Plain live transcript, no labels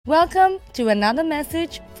Welcome to another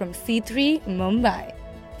message from C3 Mumbai.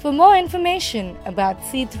 For more information about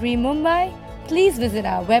C3 Mumbai, please visit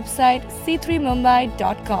our website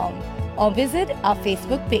c3mumbai.com or visit our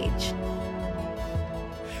Facebook page.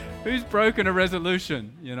 Who's broken a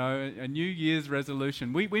resolution? A New Year's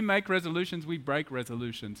resolution. We make resolutions, we break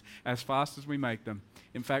resolutions as fast as we make them.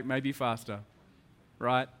 In fact, maybe faster,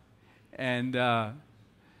 right? And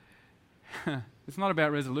it's not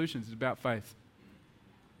about resolutions, it's about faith.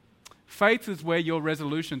 Faith is where your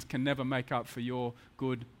resolutions can never make up for your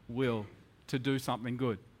good will to do something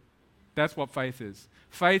good. That's what faith is.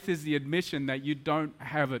 Faith is the admission that you don't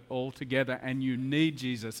have it all together and you need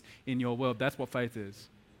Jesus in your world. That's what faith is.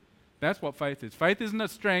 That's what faith is. Faith isn't a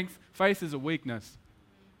strength, faith is a weakness.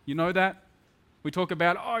 You know that? We talk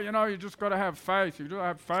about, you just got to have faith. You've got to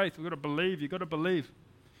have faith. You've got to believe. You've got to believe.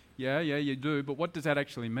 Yeah, you do. But what does that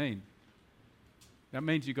actually mean? That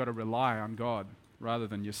means you've got to rely on God rather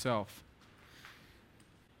than yourself.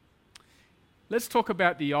 Let's talk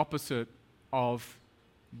about the opposite of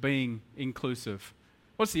being inclusive.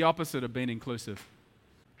 What's the opposite of being inclusive?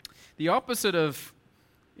 The opposite of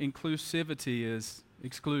inclusivity is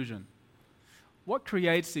exclusion. What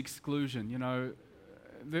creates exclusion?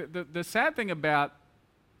 The sad thing about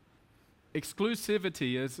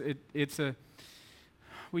exclusivity is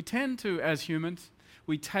we tend to, as humans,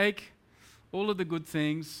 we take all of the good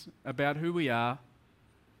things about who we are,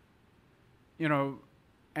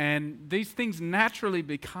 and these things naturally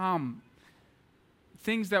become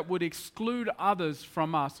things that would exclude others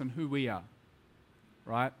from us and who we are,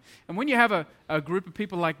 right? And when you have a group of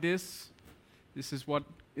people like this is what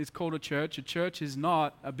is called a church. A church is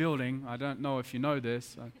not a building. I don't know if you know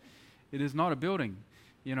this. It is not a building.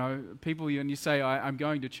 People, when you say, I'm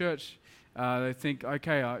going to church, they think,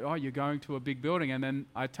 okay, you're going to a big building. And then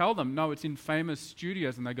I tell them, no, it's in Famous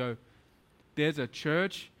Studios. And they go, there's a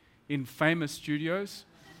church in Famous Studios?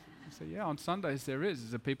 I say, yeah, on Sundays there is.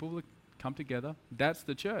 There's the people that come together. That's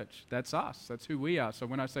the church. That's us. That's who we are. So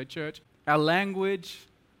when I say church, our language,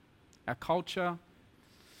 our culture,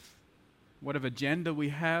 whatever gender we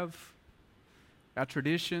have, our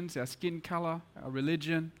traditions, our skin color, our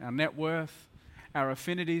religion, our net worth, our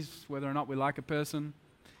affinities, whether or not we like a person,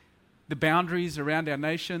 the boundaries around our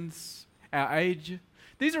nations, our age.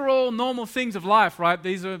 These are all normal things of life, right?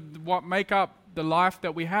 These are what make up the life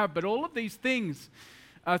that we have. But all of these things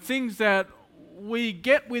are things that we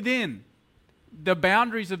get within the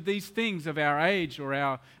boundaries of these things, of our age or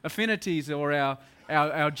our affinities or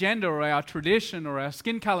our gender or our tradition or our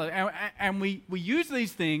skin color. And we use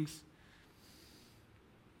these things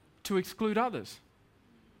to exclude others,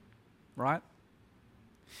 right?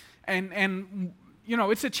 And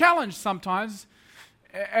it's a challenge sometimes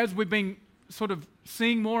as we've been sort of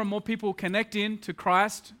seeing more and more people connect in to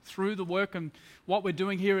Christ through the work and what we're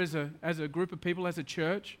doing here as a group of people, as a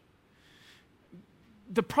church.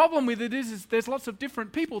 The problem with it is there's lots of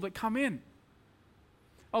different people that come in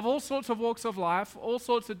of all sorts of walks of life, all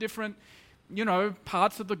sorts of different,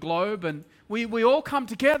 parts of the globe, and we all come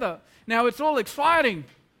together. Now, it's all exciting,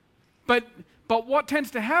 but what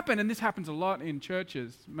tends to happen, and this happens a lot in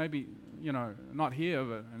churches, maybe, not here,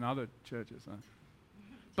 but in other churches.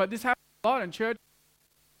 But this happens a lot in churches.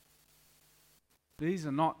 These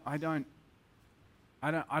are not, I don't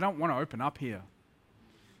want to open up here.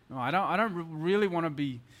 No, I don't really want to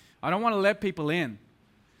be, I don't want to let people in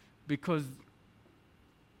because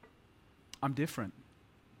I'm different.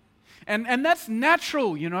 And that's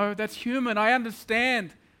natural, that's human. I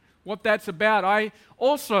understand what that's about. I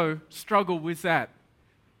also struggle with that.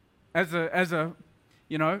 As a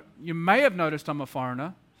you may have noticed I'm a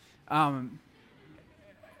foreigner.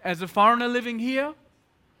 As a foreigner living here,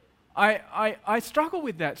 I struggle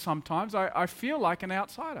with that sometimes. I feel like an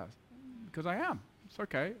outsider because I am. It's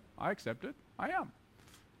okay. I accept it. I am.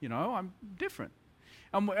 I'm different.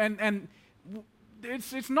 And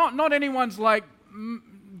it's not anyone's like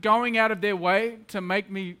going out of their way to make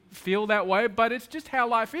me feel that way, but it's just how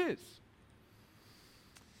life is.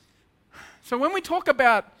 So when we talk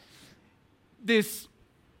about this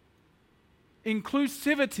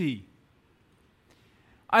inclusivity,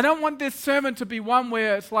 I don't want this sermon to be one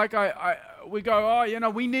where it's like we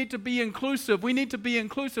go, we need to be inclusive. We need to be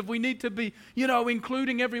inclusive. We need to be,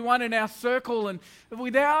 including everyone in our circle, and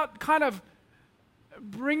without kind of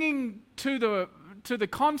bringing to the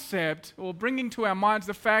concept or bringing to our minds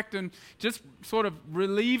the fact and just sort of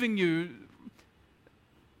relieving you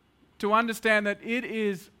to understand that it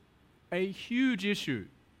is a huge issue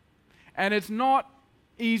and it's not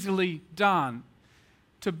easily done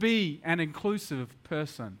to be an inclusive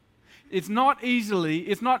person. It's not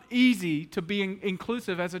easy to be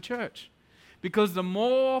inclusive as a church Because the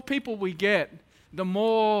more people we get, the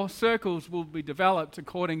more circles will be developed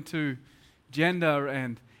according to gender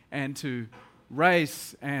and to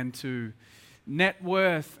race and to net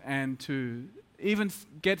worth and to even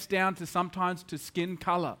gets down to sometimes to skin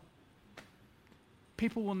color.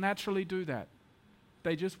 People will naturally do that.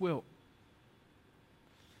 They just will.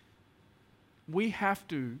 We have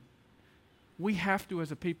to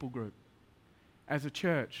as a people group, as a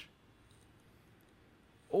church,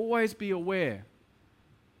 always be aware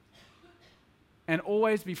and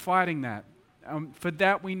always be fighting that. For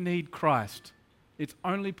that we need Christ. It's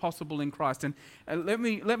only possible in Christ. And let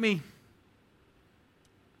me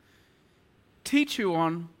teach you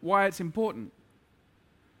on why it's important.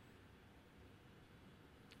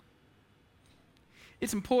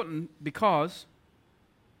 It's important because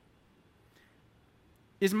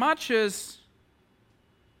as much as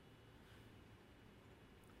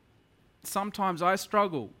sometimes I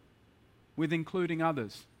struggle with including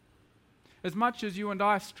others, as much as you and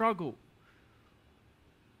I struggle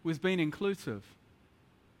with being inclusive,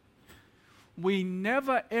 we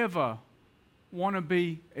never ever want to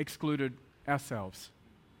be excluded ourselves.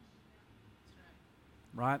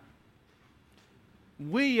 Right?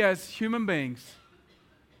 We as human beings,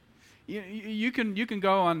 you can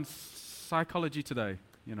go on Psychology Today,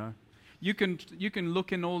 you know. You can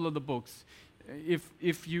look in all of the books.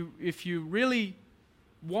 If you really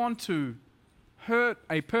want to hurt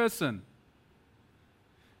a person,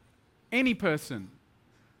 any person,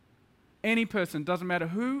 doesn't matter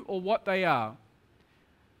who or what they are,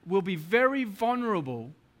 will be very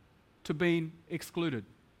vulnerable to being excluded.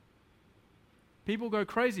 People go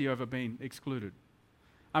crazy over being excluded.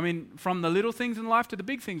 I mean, from the little things in life to the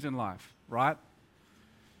big things in life, right?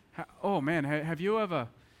 Oh man, have you ever,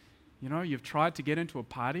 you've tried to get into a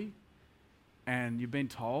party and you've been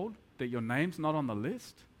told that your name's not on the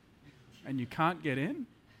list and you can't get in?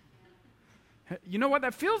 You know what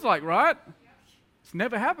that feels like, right? It's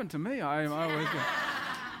never happened to me. I always get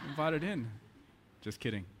invited in. Just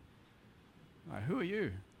kidding. Who are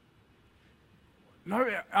you? No,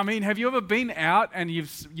 I mean, have you ever been out and you've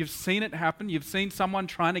seen it happen? You've seen someone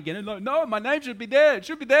trying to get in. Like, no, my name should be there. It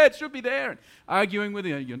should be there. It should be there. And arguing with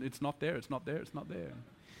you. It's not there. It's not there. It's not there.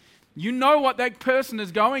 You know what that person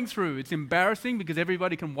is going through. It's embarrassing because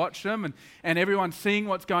everybody can watch them and everyone's seeing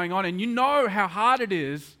what's going on. And you know how hard it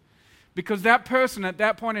is because that person at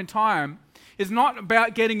that point in time is not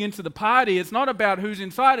about getting into the party. It's not about who's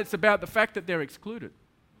inside. It's about the fact that they're excluded.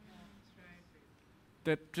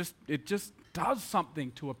 It just does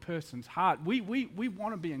something to a person's heart. We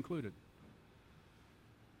want to be included.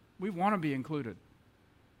 We want to be included.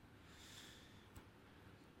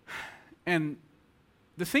 And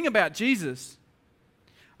the thing about Jesus,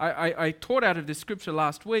 I taught out of this scripture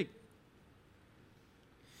last week,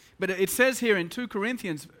 but it says here in 2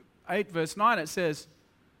 Corinthians 8 verse 9, it says,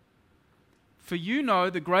 "For you know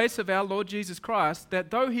the grace of our Lord Jesus Christ,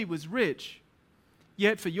 that though he was rich,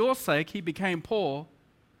 yet for your sake he became poor,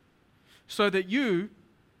 so that you,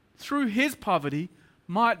 through his poverty,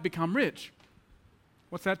 might become rich."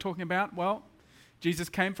 What's that talking about? Well, Jesus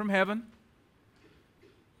came from heaven.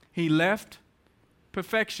 He left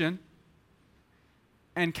perfection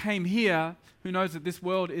and came here. Who knows that this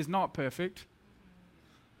world is not perfect?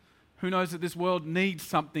 Who knows that this world needs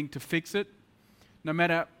something to fix it? No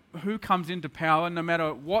matter who comes into power, no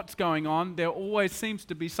matter what's going on, there always seems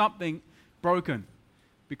to be something broken.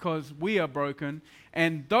 Because we are broken.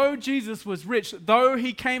 And though Jesus was rich, though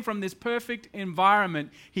he came from this perfect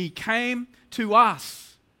environment, he came to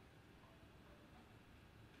us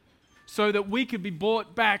so that we could be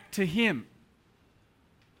brought back to him.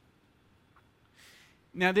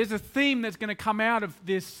 Now, there's a theme that's going to come out of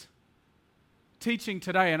this teaching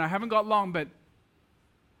today, and I haven't got long, but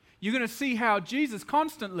you're going to see how Jesus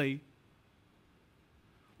constantly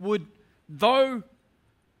would, though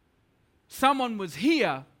someone was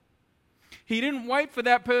here, he didn't wait for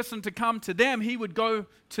that person to come to them. He would go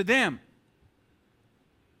to them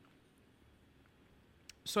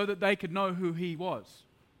so that they could know who he was.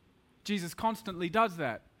 Jesus constantly does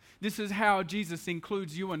that. This is how Jesus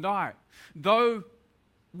includes you and I. Though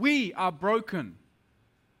we are broken,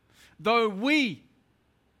 though we,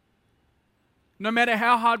 no matter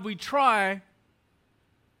how hard we try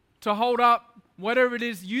to hold up whatever it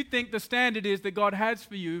is you think the standard is that God has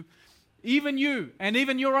for you, even you and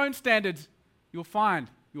even your own standards, you'll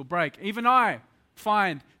break. Even I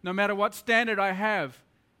find, no matter what standard I have,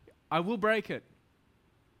 I will break it.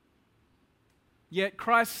 Yet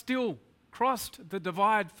Christ still crossed the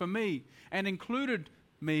divide for me and included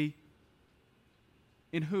me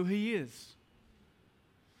in who he is.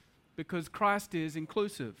 Because Christ is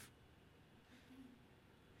inclusive.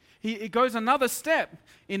 it goes another step.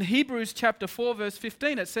 In Hebrews chapter 4, verse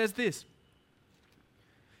 15, it says this.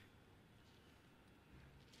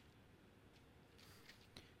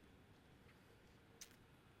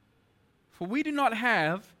 For we do not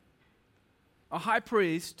have a high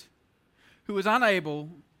priest who is unable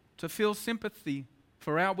to feel sympathy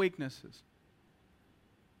for our weaknesses,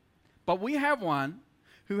 but we have one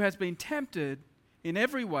who has been tempted in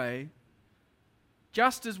every way,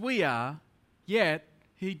 just as we are, yet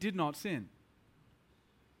he did not sin.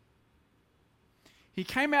 He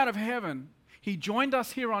came out of heaven, he joined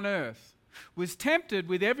us here on earth, was tempted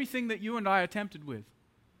with everything that you and I are tempted with,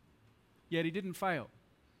 yet he didn't fail.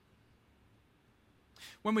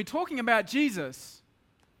 When we're talking about Jesus,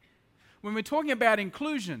 when we're talking about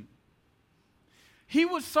inclusion, he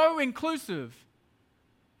was so inclusive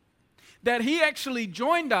that he actually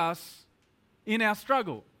joined us in our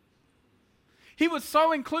struggle. He was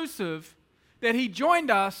so inclusive that he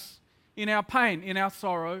joined us in our pain, in our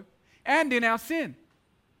sorrow, and in our sin.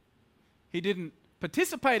 He didn't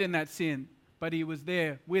participate in that sin, but he was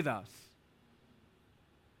there with us.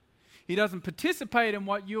 He doesn't participate in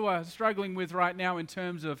what you are struggling with right now in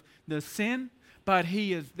terms of the sin, but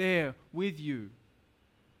he is there with you.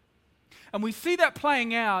 And we see that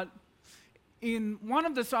playing out in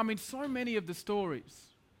so many of the stories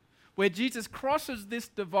where Jesus crosses this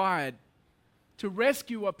divide to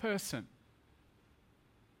rescue a person,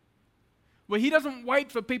 where he doesn't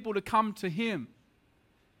wait for people to come to him.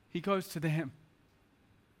 He goes to them.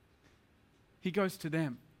 He goes to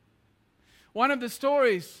them. One of the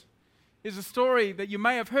stories is a story that you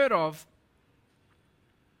may have heard of.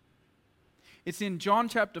 It's in John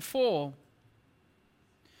chapter 4.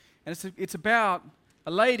 And it's about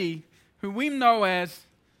a lady who we know as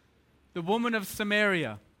the woman of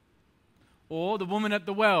Samaria, or the woman at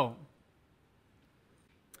the well.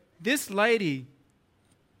 This lady,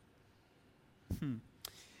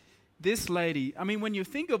 when you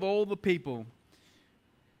think of all the people,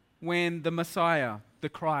 when the Messiah, the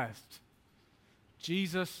Christ,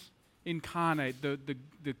 Jesus incarnate, the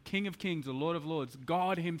King of Kings, the Lord of Lords,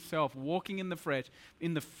 God himself walking in the flesh,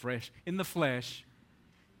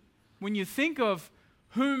 when you think of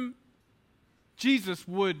whom Jesus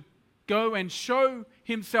would go and show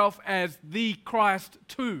himself as the Christ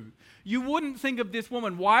to, you wouldn't think of this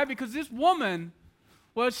woman. Why? Because this woman,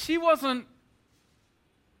 she's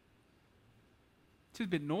a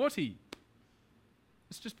bit naughty.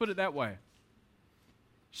 Let's just put it that way.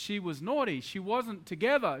 She was naughty. She wasn't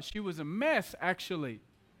together. She was a mess, actually.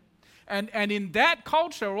 And in that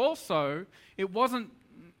culture also, it wasn't,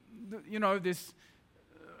 this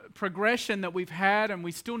progression that we've had, and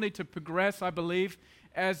we still need to progress, I believe,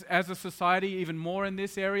 as a society, even more in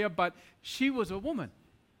this area. But she was a woman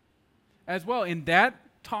as well. In that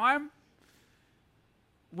time,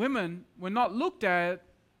 women were not looked at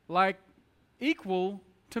like equal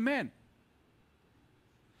to men.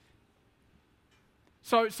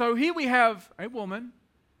 So here we have a woman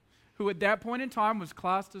who at that point in time was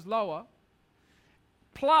classed as lower,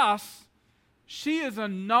 plus she is a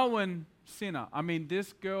known sinner. I mean,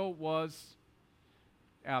 this girl was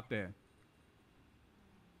out there.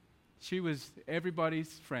 She was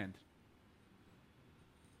everybody's friend.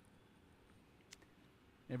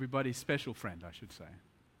 Everybody's special friend, I should say.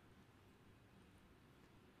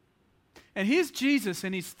 And here's Jesus,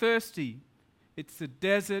 and he's thirsty. It's the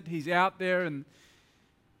desert. He's out there, and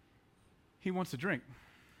he wants a drink.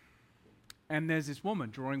 And there's this woman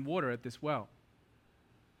drawing water at this well.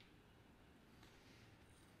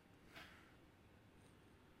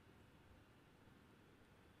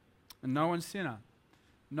 A known sinner,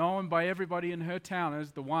 known by everybody in her town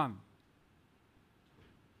as the one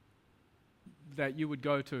that you would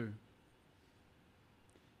go to.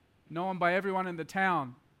 Known by everyone in the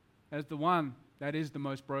town as the one that is the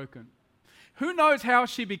most broken. Who knows how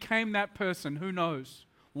she became that person? Who knows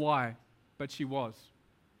why? But she was.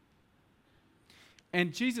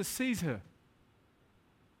 And Jesus sees her.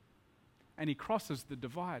 And he crosses the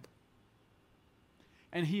divide.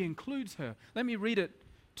 And he includes her. Let me read it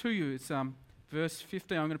to you. It's verse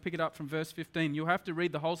 15. I'm going to pick it up from verse 15. You'll have to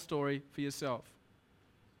read the whole story for yourself.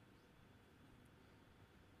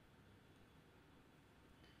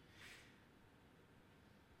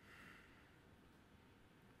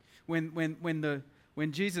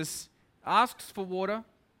 When Jesus asks for water,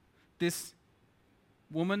 this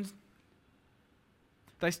woman,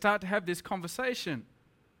 they start to have this conversation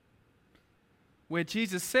where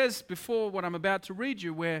Jesus says, before what I'm about to read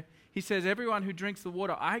you, where he says, everyone who drinks the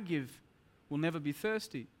water I give will never be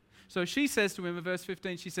thirsty. So she says to him in verse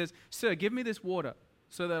 15, she says, Sir, give me this water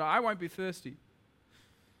so that I won't be thirsty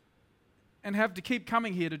and have to keep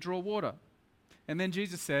coming here to draw water? And then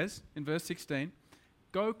Jesus says in verse 16,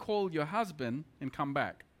 go call your husband and come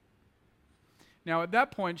back. Now at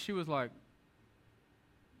that point she was like,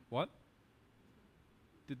 what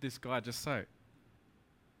did this guy just say?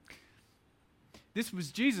 This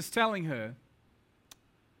was Jesus telling her,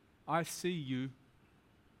 I see you.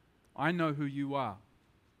 I know who you are.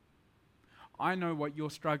 I know what you're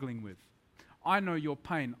struggling with. I know your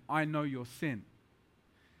pain. I know your sin.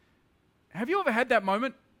 Have you ever had that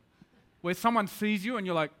moment where someone sees you and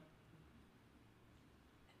you're like,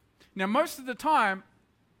 now most of the time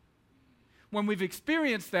when we've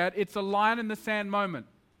experienced that, it's a line in the sand moment.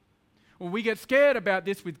 Or we get scared about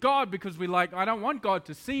this with God because we're like, I don't want God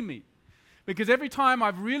to see me. Because every time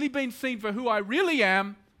I've really been seen for who I really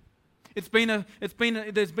am, there's been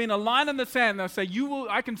a line in the sand. They'll say,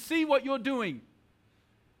 I can see what you're doing.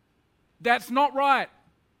 That's not right.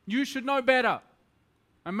 You should know better.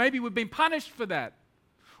 And maybe we've been punished for that.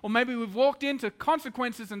 Or maybe we've walked into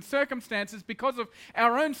consequences and circumstances because of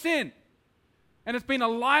our own sin. And it's been a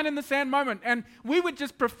line in the sand moment. And we would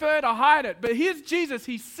just prefer to hide it. But here's Jesus.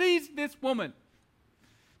 He sees this woman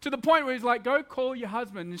to the point where he's like, go call your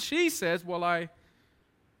husband. And she says, well, I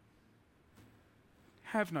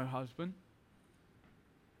have no husband.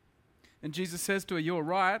 And Jesus says to her, you're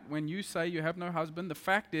right when you say you have no husband. The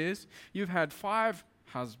fact is, you've had 5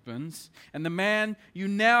 husbands, and the man you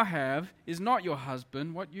now have is not your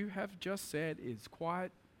husband. What you have just said is quite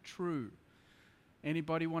true.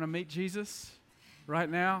 Anybody want to meet Jesus right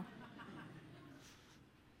now?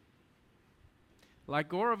 Like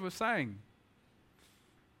Gaurav was saying,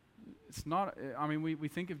 it's not, I mean, we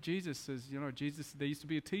think of Jesus as, Jesus, there used to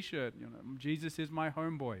be a t-shirt, Jesus is my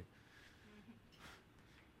homeboy.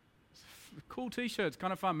 It's a cool t-shirt, it's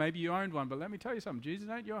kind of fun. Maybe you owned one, but let me tell you something. Jesus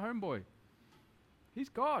ain't your homeboy. He's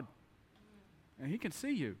God. And he can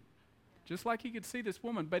see you, just like he could see this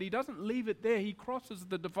woman. But he doesn't leave it there. He crosses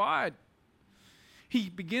the divide. He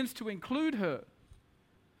begins to include her.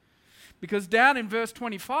 Because down in verse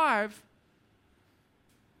 25,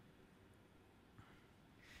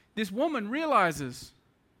 this woman realizes.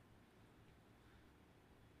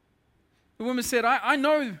 The woman said, I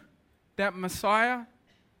know that Messiah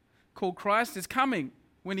called Christ is coming.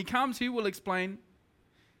 When he comes, he will explain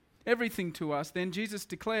everything to us. Then Jesus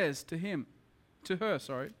declares to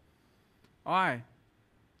her, I,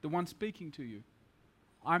 the one speaking to you,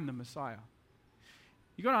 I'm the Messiah.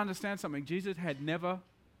 You got to understand something. Jesus had never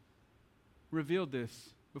revealed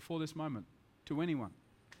this before this moment to anyone.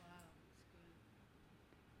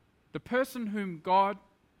 The person whom God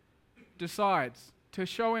decides to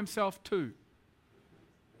show himself to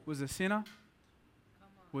was a sinner,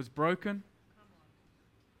 was broken,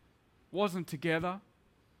 wasn't together,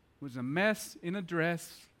 was a mess in a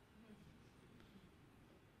dress.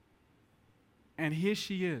 And here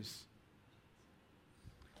she is.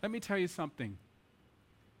 Let me tell you something.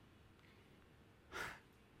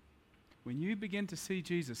 When you begin to see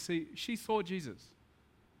Jesus, she saw Jesus.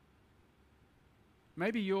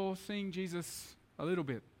 Maybe you're seeing Jesus a little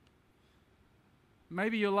bit.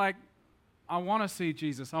 Maybe you're like, I want to see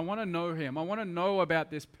Jesus. I want to know him. I want to know about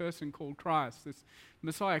this person called Christ, this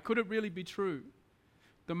Messiah. Could it really be true?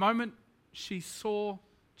 The moment she saw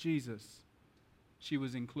Jesus, she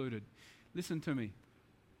was included. Listen to me.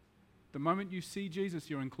 The moment you see Jesus,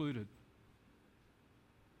 you're included.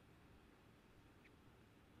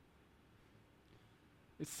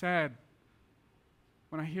 It's sad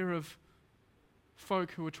when I hear of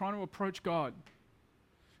folk who are trying to approach God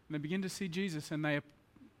and they begin to see Jesus and they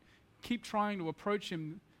keep trying to approach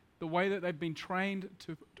him the way that they've been trained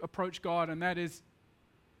to approach God, and that is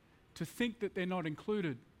to think that they're not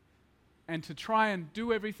included and to try and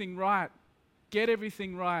do everything right, get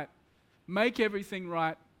everything right, make everything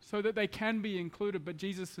right so that they can be included. But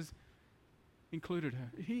Jesus has included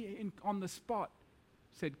her. He, on the spot,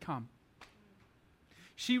 said, come.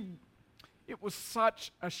 It was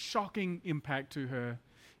such a shocking impact to her.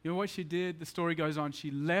 You know what she did? The story goes on.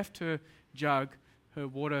 She left her jug, her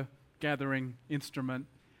water gathering instrument,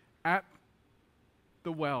 at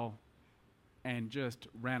the well and just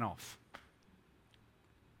ran off.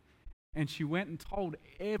 And she went and told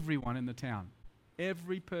everyone in the town,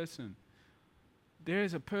 every person,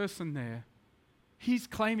 there's a person there. He's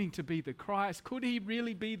claiming to be the Christ. Could he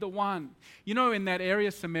really be the one? You know, in that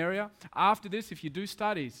area, Samaria, after this, if you do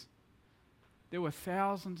studies, there were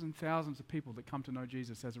thousands and thousands of people that come to know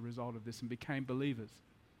Jesus as a result of this and became believers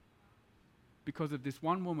because of this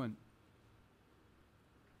one woman.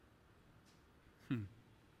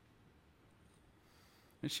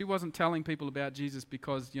 And she wasn't telling people about Jesus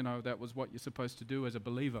because, that was what you're supposed to do as a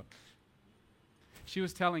believer. She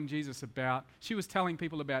was telling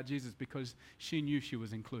people about Jesus because she knew she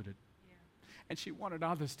was included. Yeah. And she wanted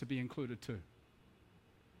others to be included too.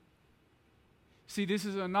 See, this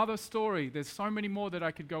is another story. There's so many more that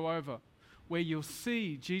I could go over, where you'll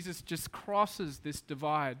see Jesus just crosses this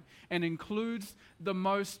divide and includes the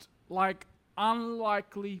most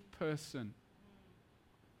unlikely person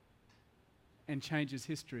and changes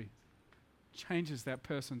history, changes that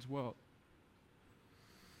person's world.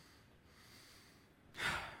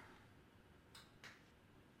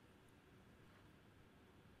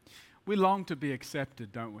 We long to be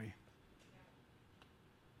accepted, don't we?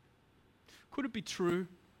 Could it be true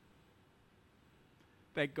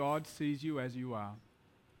that God sees you as you are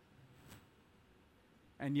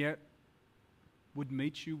and yet would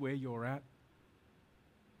meet you where you're at?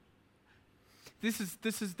 This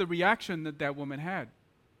is the reaction that woman had.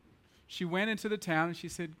 She went into the town and she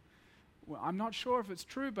said, well, I'm not sure if it's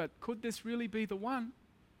true, but could this really be the one?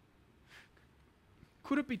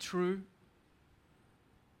 Could it be true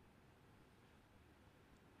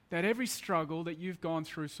that every struggle that you've gone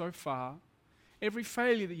through so far, every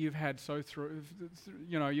failure that you've had so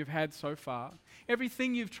far,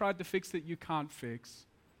 everything you've tried to fix that you can't fix,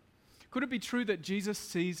 could it be true that Jesus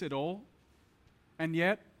sees it all and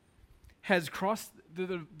yet has crossed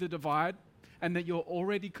the divide and that you're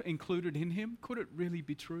already included in him? Could it really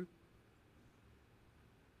be true?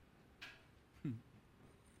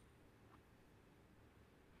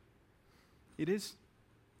 It is.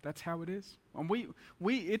 That's how it is. And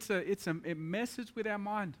it messes with our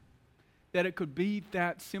mind that it could be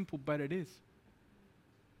that simple, but it is.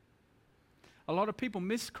 A lot of people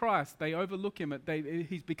miss Christ. They overlook him.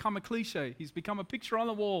 He's become a cliche. He's become a picture on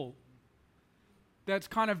the wall that's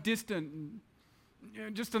kind of distant.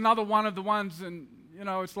 And, just another one of the ones, and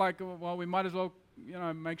it's like, well, we might as well,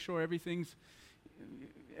 make sure everything's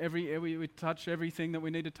we touch everything that we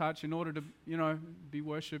need to touch in order to, be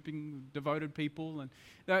worshiping devoted people. And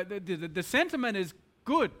the sentiment is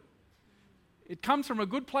good. It comes from a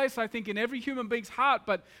good place, I think, in every human being's heart.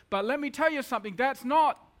 But let me tell you something. That's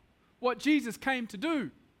not what Jesus came to do.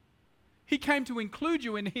 He came to include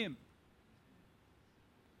you in him.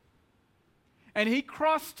 And he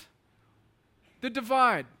crossed the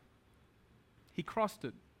divide. He crossed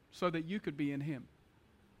it so that you could be in him.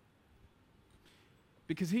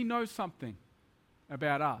 Because he knows something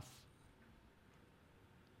about us.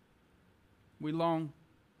 We long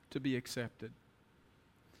to be accepted.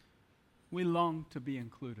 We long to be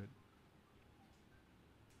included.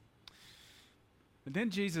 But then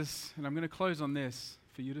Jesus, and I'm going to close on this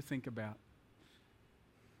for you to think about.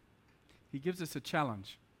 He gives us a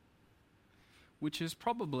challenge, which is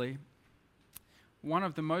probably one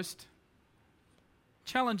of the most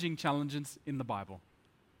challenging challenges in the Bible,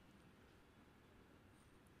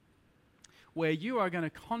 where you are going to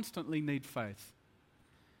constantly need faith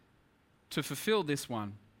to fulfill this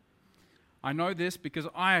one. I know this because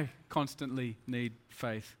I constantly need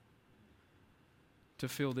faith to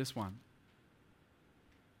fill this one.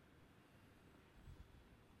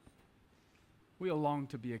 We all long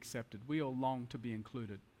to be accepted. We all long to be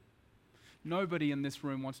included. Nobody in this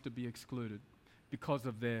room wants to be excluded because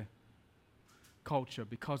of their culture,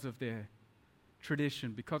 because of their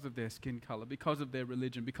tradition, because of their skin color, because of their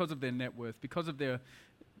religion, because of their net worth, because of their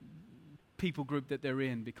people group that they're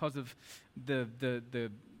in, because of the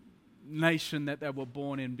nation that they were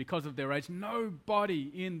born in, because of their age.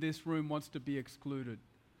 Nobody in this room wants to be excluded.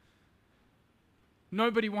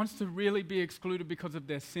 Nobody wants to really be excluded because of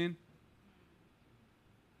their sin.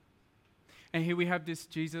 And here we have this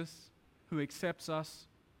Jesus who accepts us,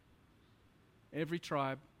 every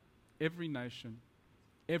tribe, every nation,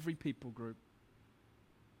 every people group,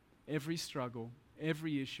 every struggle,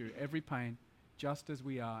 every issue, every pain, just as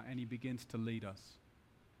we are, and he begins to lead us.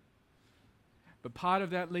 But part of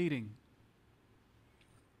that leading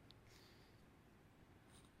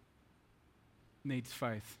needs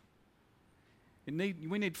faith. We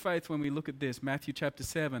need faith when we look at this, Matthew chapter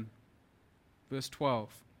 7, verse 12.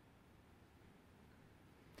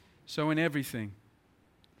 So in everything,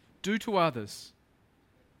 do to others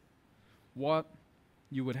what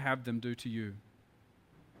you would have them do to you.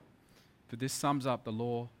 For this sums up the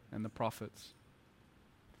law and the prophets.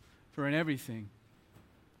 For in everything,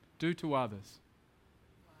 do to others.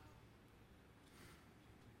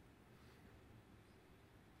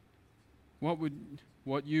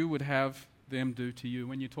 What you would have them do to you.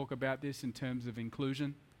 When you talk about this in terms of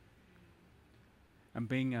inclusion and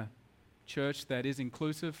being a church that is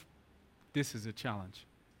inclusive, this is a challenge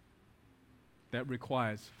that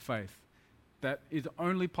requires faith. That is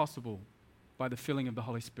only possible by the filling of the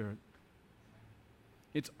Holy Spirit.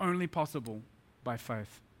 It's only possible by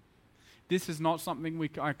faith. This is not something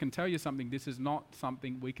I can tell you something, this is not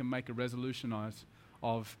something we can make a resolution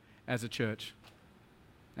of as a church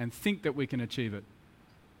and think that we can achieve it.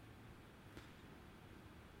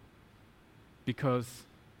 Because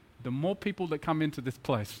the more people that come into this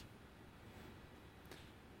place,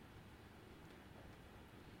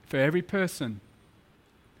 for every person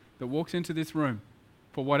that walks into this room,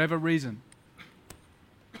 for whatever reason,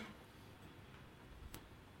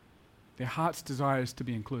 their heart's desire is to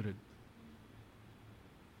be included.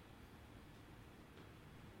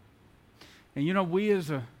 And you know, we as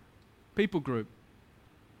a people group,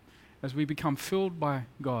 as we become filled by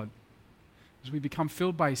God, as we become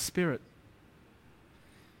filled by His Spirit,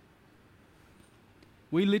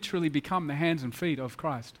 we literally become the hands and feet of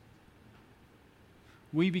Christ.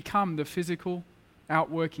 We become the physical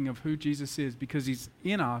outworking of who Jesus is because He's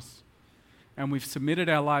in us and we've submitted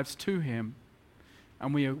our lives to Him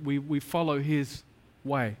and we follow His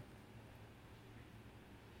way.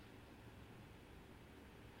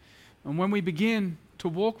 And when we begin to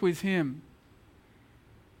walk with Him,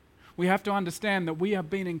 we have to understand that we have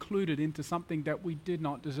been included into something that we did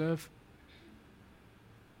not deserve.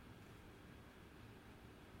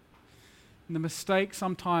 And the mistake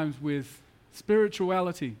sometimes with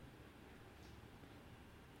spirituality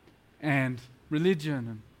and religion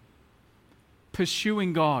and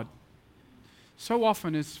pursuing God so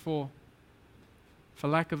often is for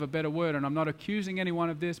lack of a better word, and I'm not accusing anyone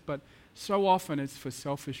of this, but so often it's for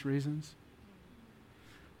selfish reasons.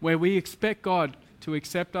 Where we expect God to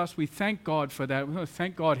accept us, we thank God for that. Oh,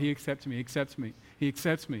 thank God He accepts me, He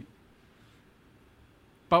accepts me.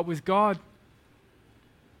 But with God,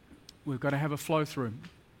 we've got to have a flow through.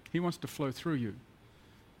 He wants to flow through you.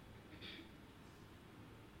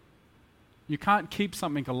 You can't keep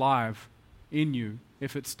something alive in you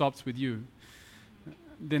if it stops with you.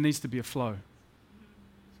 There needs to be a flow.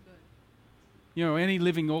 You know, any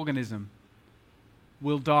living organism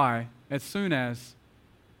will die as soon as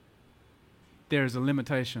there is a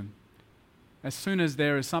limitation. As soon as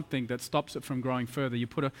there is something that stops it from growing further. You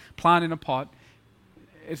put a plant in a pot,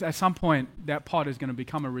 at some point that pot is going to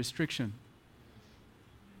become a restriction.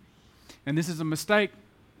 And this is a mistake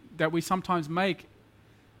that we sometimes make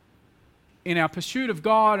in our pursuit of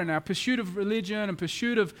God and our pursuit of religion and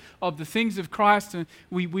pursuit of the things of Christ. And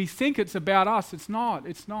we think it's about us. It's not.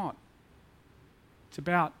 It's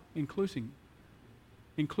about including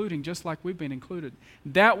just like we've been included.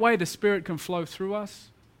 That way the Spirit can flow through us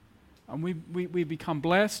and we become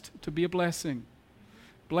blessed to be a blessing.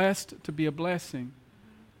 Blessed to be a blessing.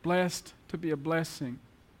 Blessed to be a blessing.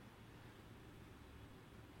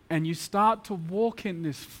 And you start to walk in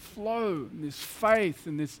this flow, in this faith,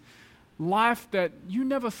 in this life that you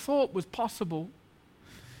never thought was possible.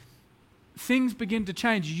 Things begin to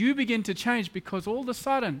change. You begin to change because all of a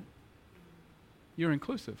sudden you're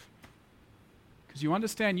inclusive. Because you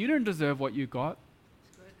understand you didn't deserve what you got,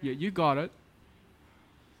 yet you got it.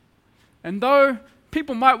 And though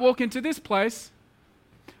people might walk into this place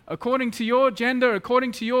according to your gender,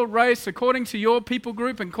 according to your race, according to your people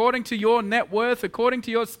group, according to your net worth, according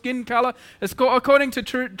to your skin color, according to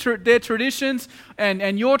their traditions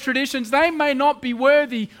and your traditions, they may not be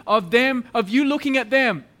worthy of you looking at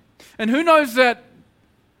them. And who knows that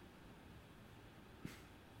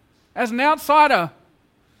as an outsider,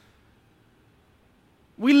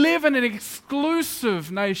 we live in an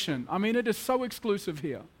exclusive nation. I mean, it is so exclusive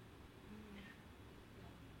here.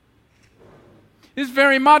 It's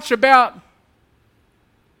very much about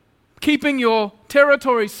keeping your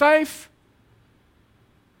territory safe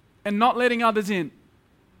and not letting others in.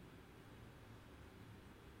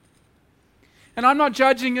 And I'm not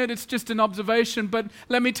judging it, it's just an observation, but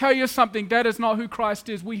let me tell you something, that is not who Christ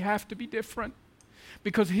is. We have to be different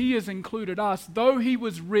because He has included us. Though He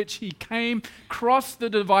was rich, He came, crossed the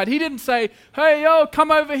divide. He didn't say, hey, yo,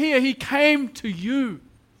 come over here. He came to you.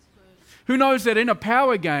 Who knows that in a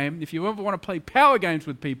power game, if you ever want to play power games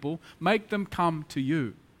with people, make them come to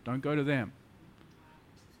you. Don't go to them.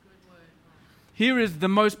 Here is the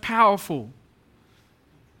most powerful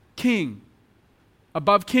king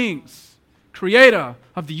above kings, creator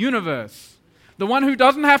of the universe, the one who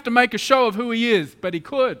doesn't have to make a show of who He is, but He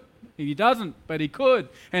could. He doesn't, but He could.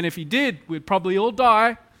 And if He did, we'd probably all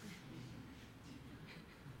die.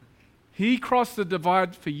 He crossed the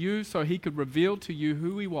divide for you so He could reveal to you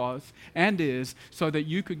who He was and is so that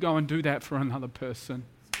you could go and do that for another person.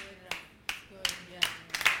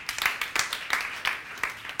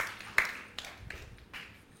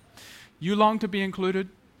 You long to be included?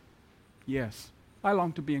 Yes, I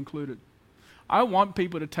long to be included. I want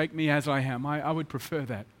people to take me as I am. I would prefer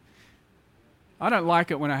that. I don't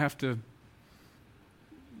like it when I have to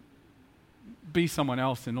be someone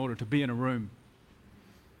else in order to be in a room.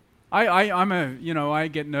 I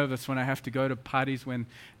get nervous when I have to go to parties when,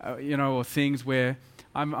 or things where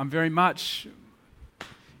I'm very much,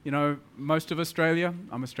 most of Australia,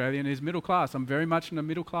 I'm Australian, is middle class. I'm very much a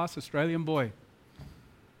middle class Australian boy.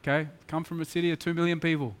 Okay? Come from a city of 2 million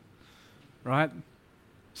people, right?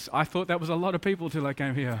 So I thought that was a lot of people till I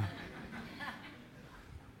came here.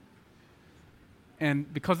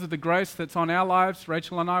 And because of the grace that's on our lives,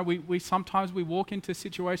 Rachel and I, we sometimes walk into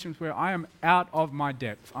situations where I am out of my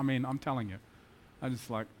depth. I mean, I'm telling you. I'm just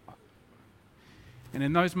like... And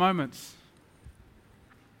in those moments,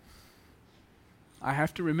 I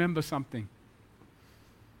have to remember something.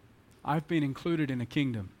 I've been included in a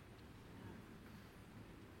kingdom.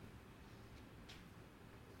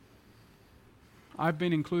 I've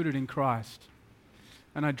been included in Christ.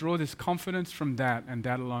 And I draw this confidence from that and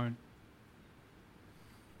that alone.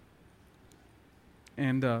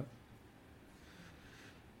 And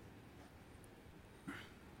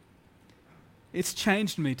it's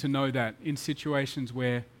changed me to know that in situations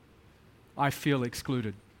where I feel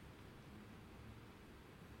excluded.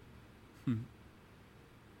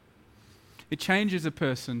 It changes a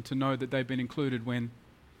person to know that they've been included when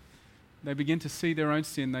they begin to see their own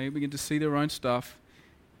sin, they begin to see their own stuff,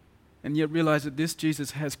 and yet realize that this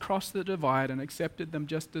Jesus has crossed the divide and accepted them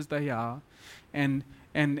just as they are. And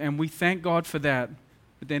we thank God for that.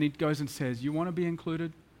 But then he goes and says, you want to be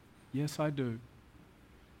included? Yes, I do.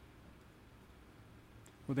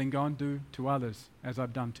 Well, then go and do to others as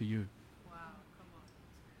I've done to you. Wow, come on.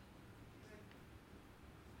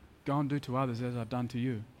 Go and do to others as I've done to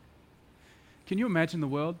you. Can you imagine the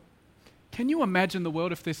world? Can you imagine the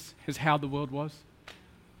world if this is how the world was?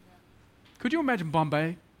 Could you imagine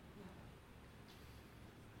Bombay?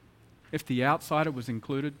 If the outsider was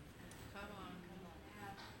included?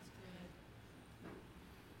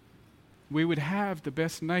 We would have the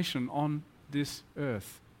best nation on this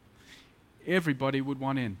earth. Everybody would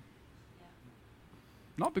want in.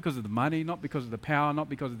 Not because of the money, not because of the power, not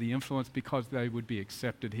because of the influence, because they would be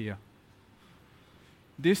accepted here.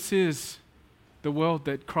 This is the world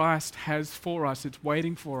that Christ has for us. It's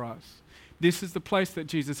waiting for us. This is the place that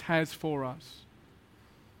Jesus has for us.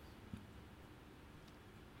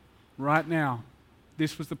 Right now,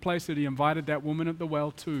 this was the place that he invited that woman at the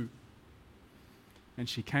well to. And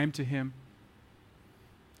she came to him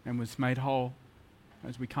and was made whole.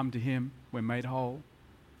 As we come to him, we're made whole.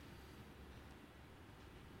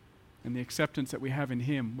 And the acceptance that we have in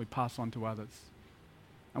him, we pass on to others.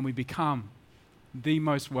 And we become the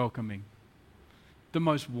most welcoming, the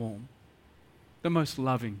most warm, the most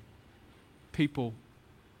loving people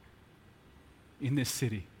in this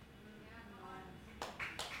city.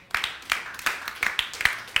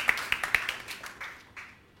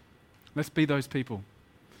 Let's be those people.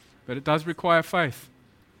 But it does require faith.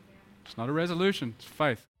 It's not a resolution, it's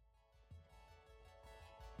faith.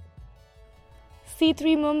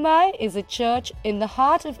 C3 Mumbai is a church in the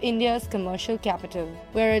heart of India's commercial capital,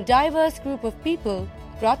 where a diverse group of people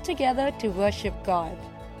brought together to worship God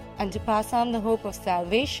and to pass on the hope of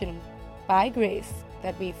salvation by grace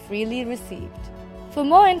that we freely received. For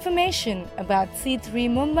more information about C3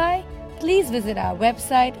 Mumbai, please visit our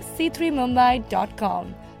website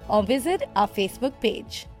c3mumbai.com or visit our Facebook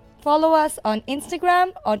page. Follow us on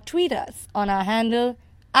Instagram or tweet us on our handle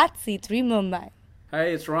 @C3Mumbai.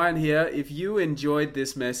 Hey, it's Ryan here. If you enjoyed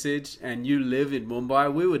this message and you live in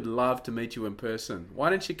Mumbai, we would love to meet you in person.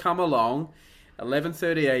 Why don't you come along,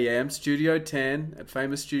 11:30 a.m., Studio 10 at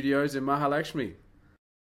Famous Studios in Mahalakshmi.